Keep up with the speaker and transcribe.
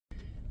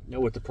You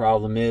know what the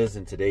problem is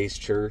in today's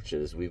church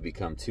is we've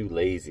become too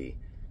lazy.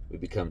 We've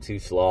become too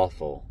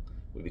slothful.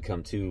 We've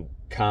become too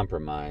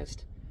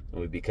compromised. And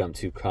we've become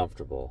too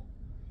comfortable.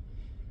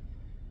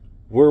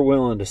 We're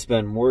willing to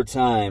spend more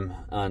time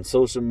on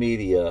social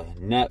media,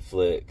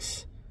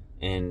 Netflix,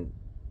 and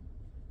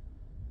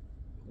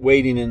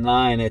waiting in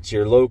line at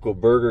your local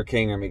Burger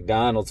King or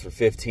McDonald's for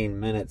 15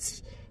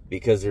 minutes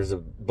because there's a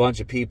bunch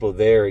of people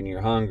there and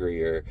you're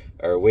hungry,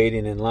 or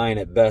waiting in line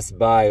at Best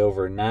Buy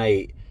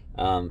overnight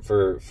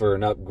for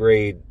an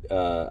upgrade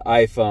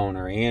iPhone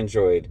or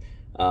Android.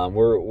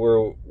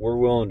 We're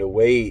willing to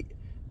wait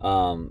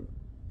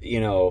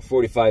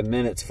 45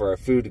 minutes for our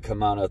food to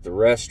come out at the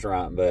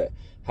restaurant, but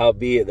how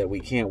be it that we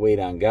can't wait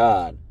on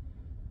God?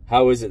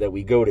 How is it that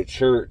we go to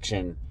church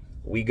and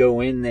we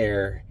go in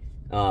there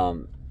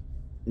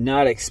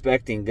not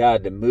expecting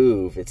God to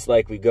move? It's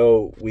like we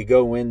go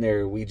in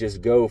there, we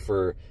just go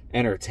for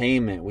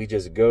entertainment. We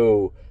just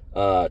go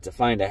to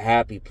find a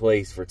happy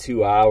place for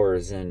 2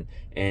 hours and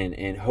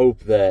hope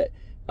that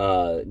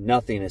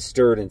nothing is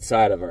stirred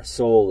inside of our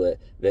soul,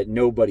 that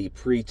nobody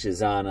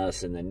preaches on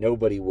us, and that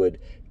nobody would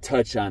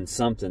touch on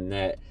something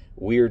that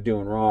we're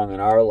doing wrong in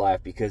our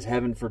life, because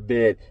heaven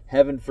forbid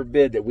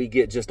that we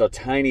get just a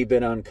tiny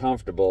bit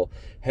uncomfortable.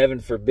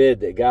 Heaven forbid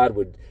that God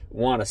would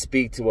want to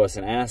speak to us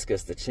and ask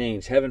us to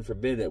change. Heaven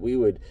forbid that we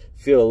would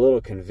feel a little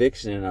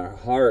conviction in our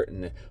heart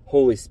and the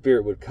Holy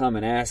Spirit would come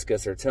and ask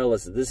us or tell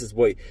us that this is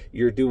what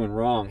you're doing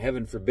wrong.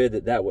 Heaven forbid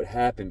that that would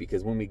happen,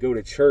 because when we go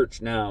to church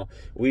now,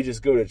 we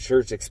just go to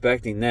church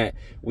expecting that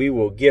we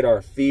will get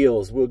our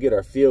feels, we'll get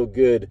our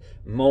feel-good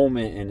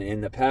moment,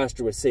 and the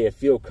pastor would say a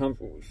few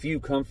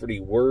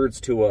comforting words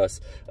to us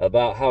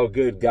about how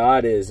good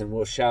God is, and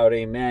we'll shout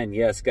amen.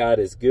 Yes, God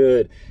is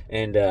good,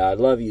 and I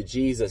love you,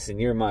 Jesus, and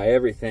you're my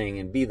everything,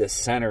 and be the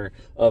center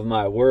of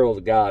my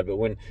world, God. But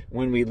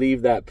when we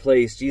leave that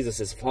place, Jesus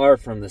is far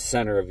from the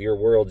center of your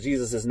world.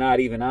 Jesus is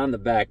not even on the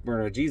back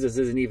burner. Jesus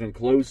isn't even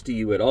close to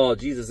you at all.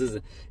 Jesus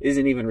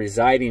isn't even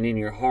residing in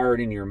your heart,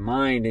 in your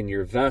mind, in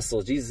your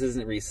vessel. Jesus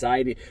isn't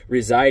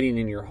residing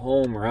in your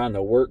home or on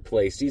the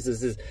workplace.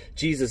 Jesus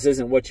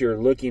isn't what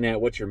you're looking at,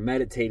 what you're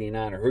meditating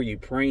on, or who you're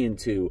praying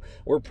to.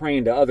 We're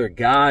praying to other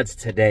gods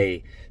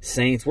today,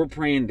 saints. We're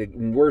praying to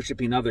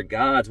worshiping other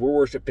gods. We're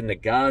worshiping the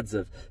gods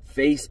of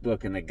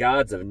Facebook and the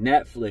gods of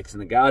Netflix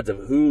and the gods of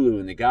Hulu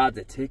and the gods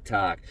of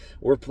TikTok.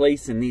 We're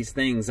placing these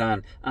things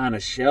on a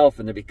shelf,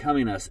 and they're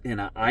becoming us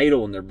an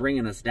idol, and they're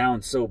bringing us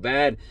down so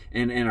bad,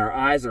 and our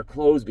eyes are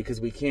closed because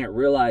we can't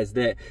realize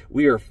that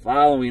we are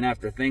following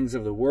after things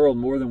of the world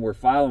more than we're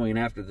following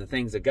after the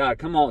things of God.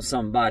 Come on,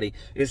 somebody.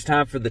 It's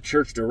time for the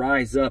church to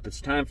rise up.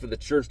 It's time for the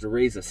church to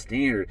raise a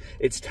standard.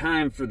 It's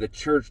time for the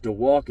church to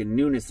walk in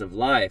newness of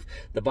life.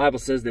 The Bible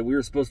says that we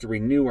were supposed to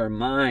renew our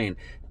mind,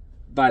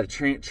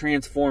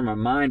 transform our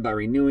mind by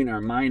renewing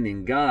our mind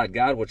in God.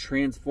 God will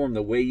transform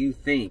the way you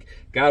think.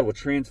 God will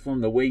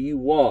transform the way you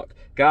walk.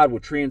 God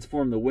will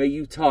transform the way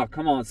you talk.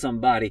 Come on,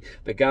 somebody.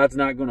 But God's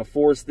not going to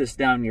force this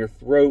down your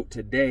throat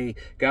today.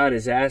 God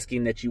is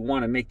asking that you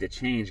want to make the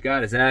change.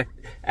 God is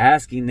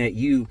asking that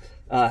you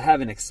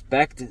have an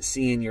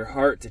expectancy in your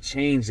heart to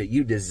change, that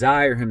you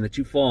desire Him, that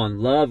you fall in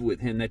love with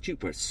Him, that you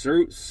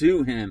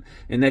pursue Him,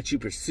 and that you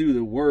pursue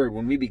the Word.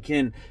 When we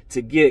begin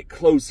to get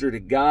closer to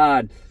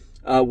God,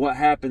 what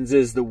happens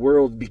is the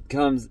world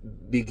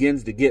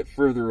begins to get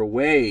further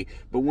away.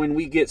 But when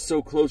we get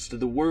so close to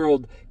the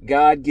world,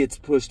 God gets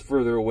pushed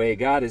further away.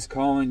 God is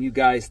calling you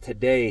guys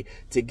today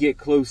to get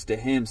close to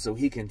Him, so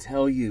He can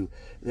tell you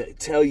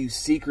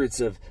secrets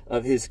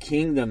of His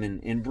kingdom,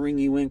 and bring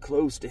you in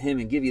close to Him,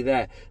 and give you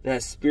that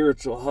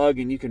spiritual hug,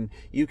 and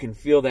you can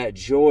feel that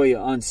joy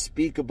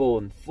unspeakable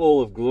and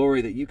full of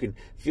glory, that you can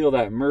feel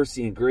that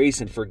mercy and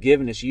grace and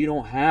forgiveness. You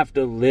don't have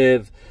to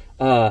live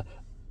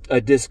a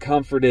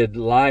discomforted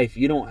life.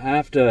 You don't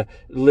have to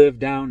live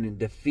down in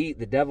defeat.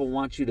 The devil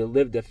wants you to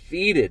live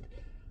defeated.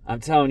 I'm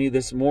telling you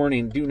this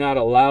morning, do not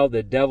allow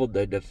the devil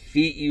to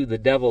defeat you. The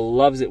devil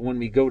loves it when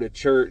we go to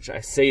church. I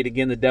say it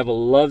again, the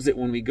devil loves it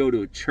when we go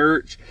to a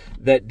church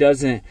that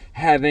doesn't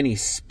have any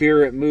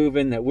spirit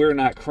moving, that we're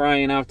not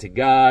crying out to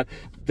God.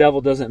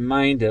 Devil doesn't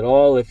mind at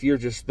all if you're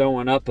just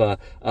throwing up a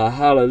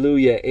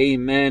hallelujah,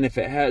 amen, if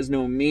it has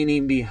no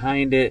meaning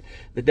behind it.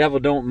 The devil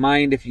don't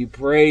mind if you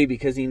pray,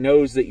 because he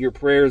knows that your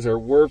prayers are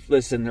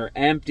worthless and they're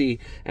empty.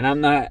 And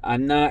I'm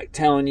not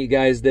telling you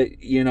guys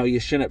that you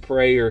shouldn't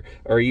pray,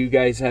 or you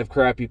guys have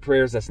crappy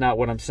prayers. That's not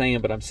what I'm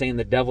saying. But I'm saying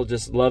the devil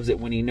just loves it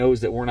when he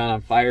knows that we're not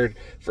on fire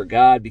for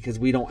God, because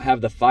we don't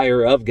have the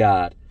fire of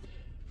God.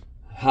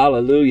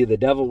 Hallelujah. The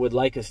devil would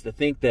like us to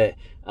think that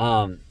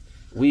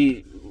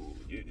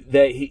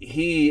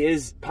he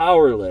is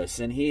powerless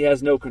and he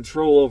has no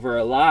control over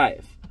our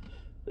life.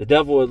 The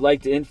devil would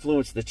like to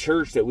influence the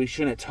church that we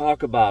shouldn't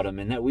talk about him,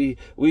 and that we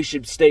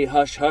should stay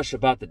hush-hush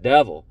about the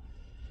devil.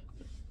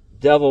 The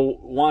devil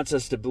wants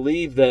us to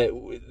believe that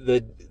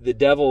the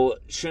devil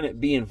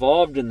shouldn't be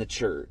involved in the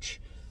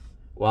church.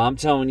 Well, I'm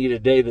telling you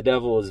today, the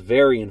devil is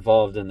very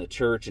involved in the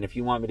church. And if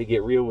you want me to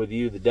get real with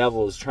you, the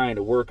devil is trying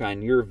to work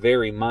on your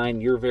very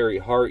mind, your very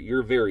heart,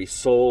 your very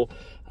soul.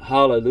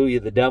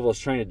 Hallelujah. The devil is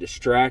trying to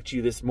distract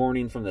you this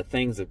morning from the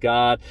things of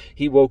God.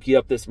 He woke you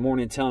up this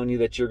morning telling you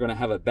that you're going to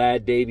have a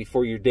bad day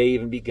before your day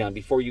even begun.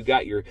 Before you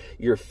got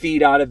your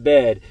feet out of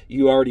bed,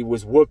 you already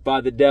was whooped by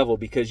the devil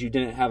because you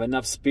didn't have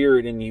enough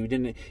spirit in you.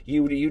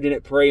 You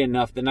didn't pray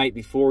enough the night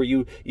before.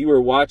 You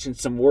were watching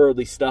some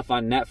worldly stuff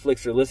on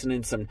Netflix or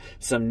listening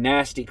some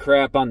nasty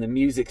crap on the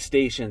music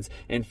stations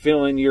and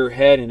filling your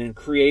head and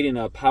creating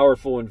a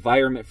powerful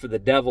environment for the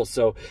devil.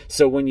 So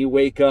when you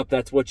wake up,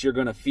 that's what you're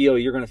going to feel.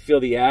 You're going to feel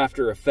the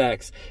after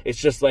effects. It's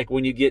just like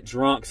when you get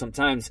drunk.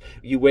 Sometimes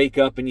you wake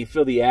up and you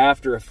feel the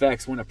after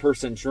effects when a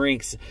person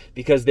drinks,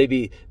 because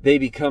they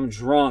become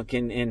drunk,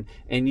 and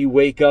you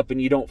wake up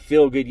and you don't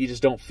feel good. You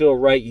just don't feel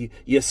right.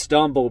 You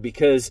stumble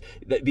because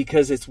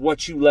it's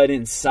what you let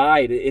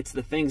inside. It's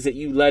the things that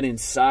you let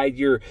inside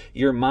your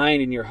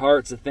mind and your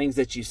hearts, the things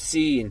that you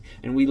see,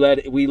 and we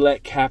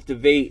let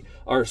captivate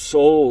our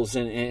souls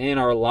and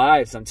our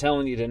lives. I'm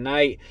telling you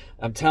tonight,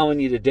 I'm telling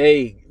you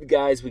today,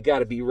 guys, we got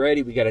to be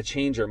ready. We got to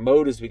change our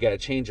motives. We got to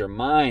change our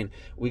mind.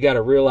 We got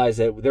to realize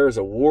that there's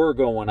a war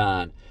going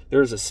on.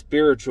 There's a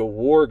spiritual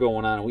war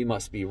going on, and we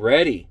must be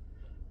ready.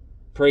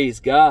 Praise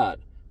God.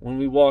 When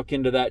we walk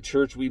into that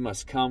church, we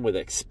must come with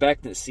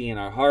expectancy in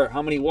our heart.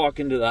 How many walk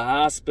into the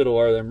hospital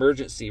or the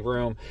emergency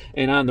room,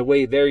 and on the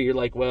way there, you're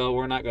like, well,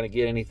 we're not going to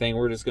get anything.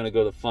 We're just going to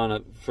go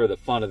for the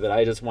fun of it.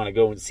 I just want to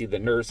go and see the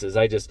nurses.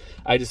 I just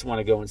want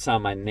to go and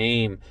sign my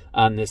name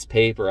on this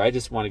paper. I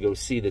just want to go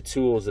see the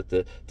tools that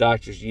the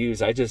doctors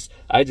use. I just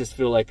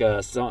feel like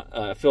I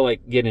feel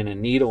like getting a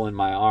needle in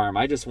my arm.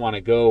 I just want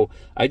to go.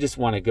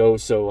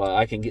 So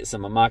I can get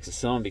some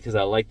amoxicillin because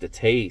I like the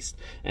taste,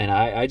 and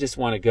I just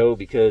want to go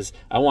because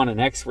I want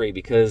an x-ray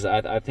because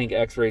I think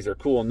x-rays are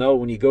cool. No,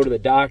 when you go to the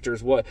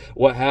doctors, what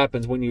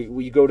happens when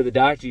you go to the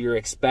doctor? You're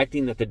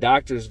expecting that the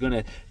doctor is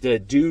going to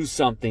do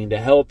something to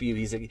help you.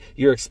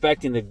 You're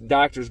expecting the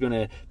doctor is going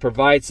to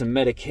provide some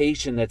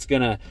medication that's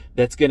going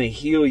to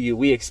heal you.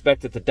 We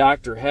expect that the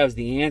doctor has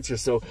the answer.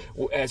 So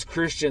as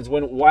Christians,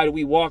 why do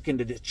we walk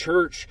into the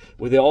church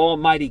with the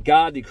Almighty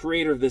God, the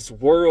creator of this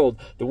world,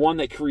 the one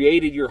that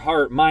created your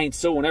heart, mind,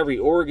 soul, and every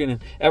organ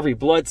and every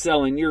blood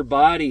cell in your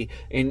body,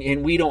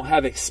 and we don't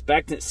have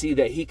expectancy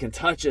that he can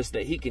touch us,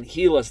 that he can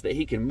heal us, that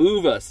he can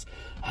move us?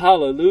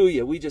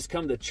 Hallelujah. We just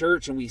come to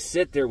church and we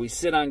sit there. We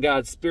sit on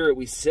God's Spirit.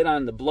 We sit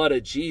on the blood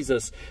of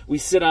Jesus. We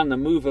sit on the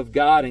move of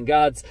God, and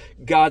God's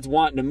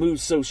wanting to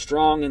move so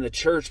strong in the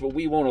church, but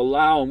we won't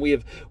allow him.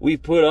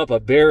 We've put up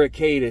a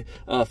barricade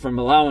from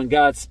allowing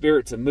God's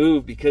Spirit to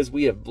move because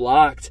we have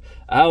blocked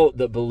out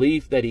the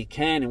belief that he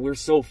can, and we're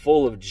so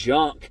full of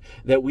junk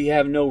that we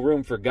have no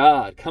room for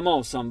God. Come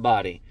on,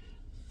 somebody.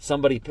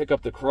 Somebody pick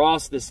up the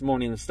cross this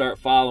morning and start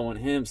following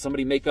him.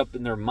 Somebody make up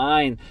in their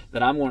mind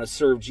that I'm going to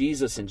serve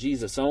Jesus and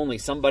Jesus only.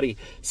 Somebody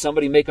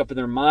make up in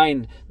their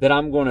mind that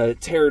I'm going to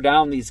tear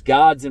down these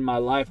gods in my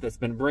life that's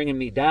been bringing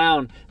me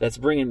down, that's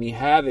bringing me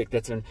havoc,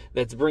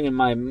 that's bringing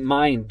my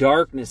mind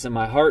darkness and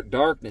my heart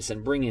darkness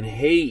and bringing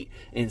hate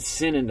and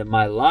sin into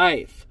my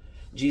life.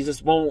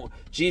 Jesus won't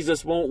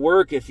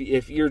work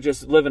if you're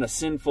just living a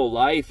sinful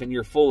life and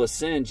you're full of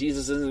sin.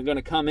 Jesus isn't going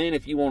to come in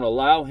if you won't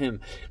allow him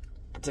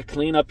to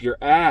clean up your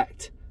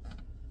act.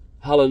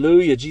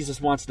 Hallelujah. Jesus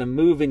wants to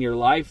move in your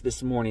life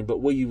this morning, but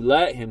will you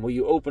let him? Will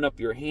you open up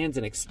your hands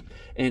in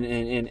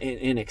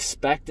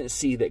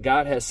expectancy that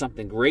God has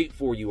something great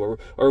for you?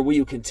 Or will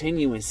you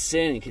continue in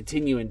sin and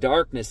continue in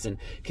darkness and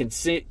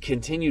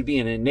continue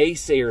being a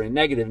naysayer and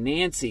negative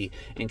Nancy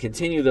and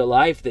continue the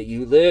life that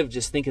you live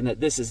just thinking that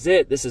this is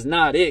it? This is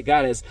not it.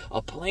 God has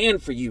a plan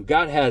for you.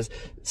 God has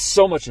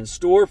so much in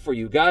store for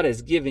you. God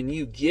has given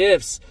you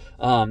gifts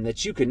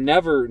that you could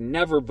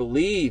never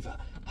believe.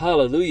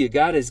 Hallelujah.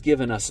 God has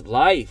given us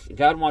life.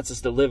 God wants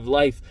us to live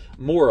life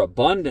more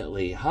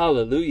abundantly.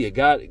 Hallelujah.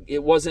 God,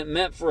 it wasn't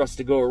meant for us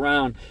to go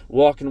around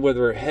walking with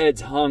our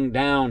heads hung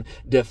down,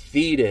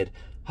 defeated.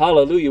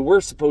 Hallelujah.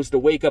 We're supposed to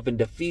wake up and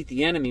defeat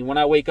the enemy. When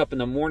I wake up in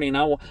the morning,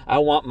 I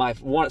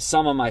want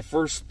some of my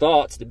first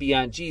thoughts to be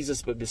on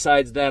Jesus. But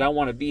besides that, I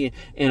want to be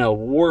in a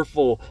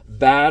warful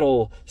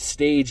battle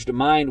staged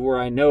mind where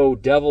I know,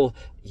 devil,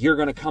 you're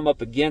going to come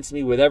up against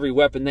me with every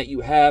weapon that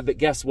you have. But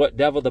guess what,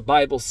 devil? The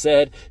Bible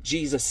said,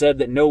 Jesus said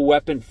that no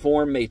weapon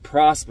formed may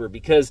prosper,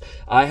 because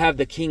I have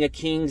the King of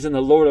Kings and the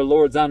Lord of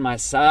Lords on my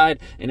side.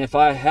 And if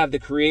I have the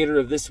creator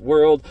of this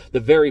world, the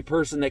very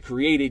person that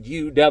created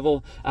you,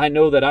 devil, I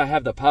know that I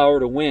have the power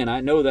to win. I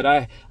know that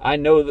I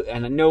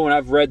know when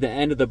I've read the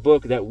end of the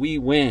book that we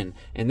win.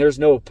 And there's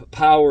no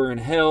power in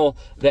hell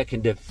that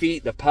can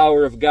defeat the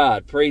power of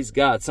God. Praise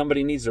God.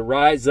 Somebody needs to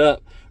rise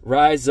up.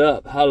 Rise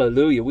up.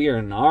 Hallelujah. We are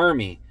an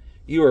army.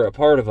 You are a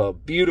part of a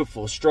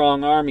beautiful,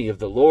 strong army of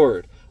the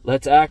Lord.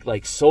 Let's act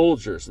like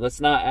soldiers. Let's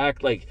not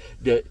act like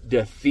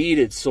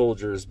defeated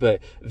soldiers,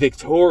 but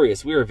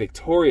victorious. We are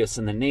victorious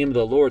in the name of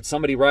the Lord.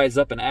 Somebody rise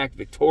up and act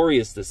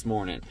victorious this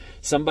morning.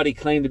 Somebody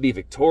claim to be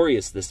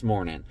victorious this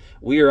morning.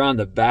 We are on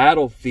the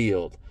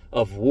battlefield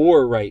of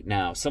war right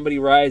now. Somebody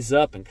rise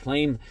up and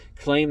claim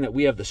that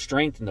we have the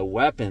strength and the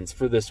weapons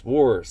for this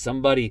war.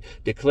 Somebody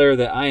declare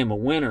that I am a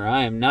winner.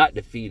 I am not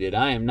defeated.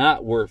 I am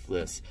not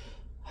worthless.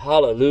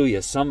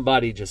 Hallelujah.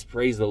 Somebody just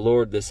praise the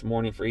Lord this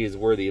morning, for he is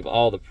worthy of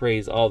all the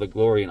praise, all the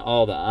glory, and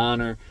all the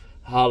honor.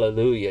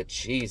 Hallelujah.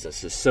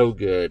 Jesus is so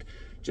good.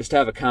 Just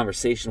have a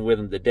conversation with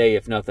him today.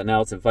 If nothing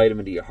else, invite him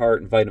into your heart,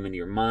 invite him into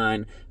your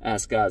mind.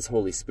 Ask God's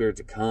Holy Spirit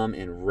to come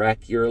and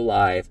wreck your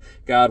life.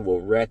 God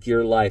will wreck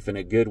your life in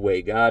a good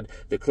way. God,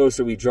 the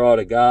closer we draw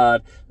to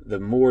God, the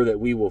more that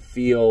we will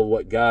feel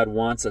what God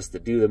wants us to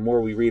do. The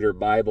more we read our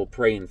Bible,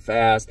 pray and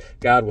fast,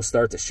 God will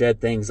start to shed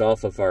things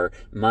off of our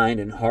mind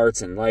and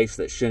hearts and lives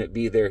that shouldn't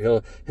be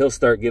there. He'll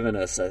start giving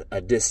us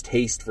a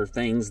distaste for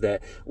things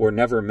that were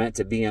never meant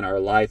to be in our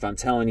life. I'm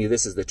telling you,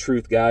 this is the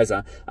truth, guys.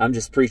 I'm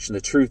just preaching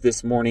the truth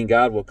this morning.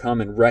 God will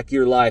come and wreck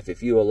your life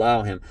if you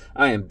allow him.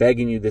 I am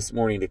begging you this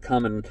morning to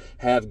come and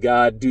have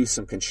God do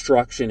some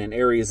construction in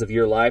areas of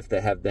your life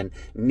that have been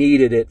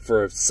needed it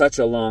for such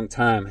a long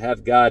time.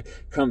 Have God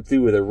come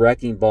through with a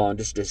wrecking ball and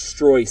just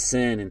destroy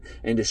sin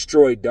and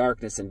destroy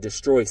darkness and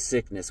destroy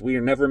sickness. We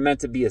are never meant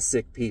to be a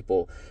sick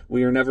people.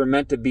 We are never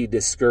meant to be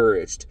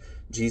discouraged.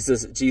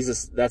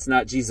 Jesus, that's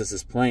not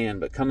Jesus's plan,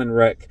 but come and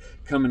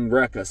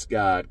wreck us,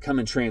 God. Come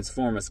and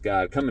transform us,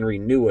 God. Come and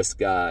renew us,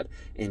 God.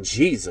 In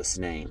Jesus'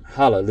 name.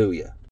 Hallelujah.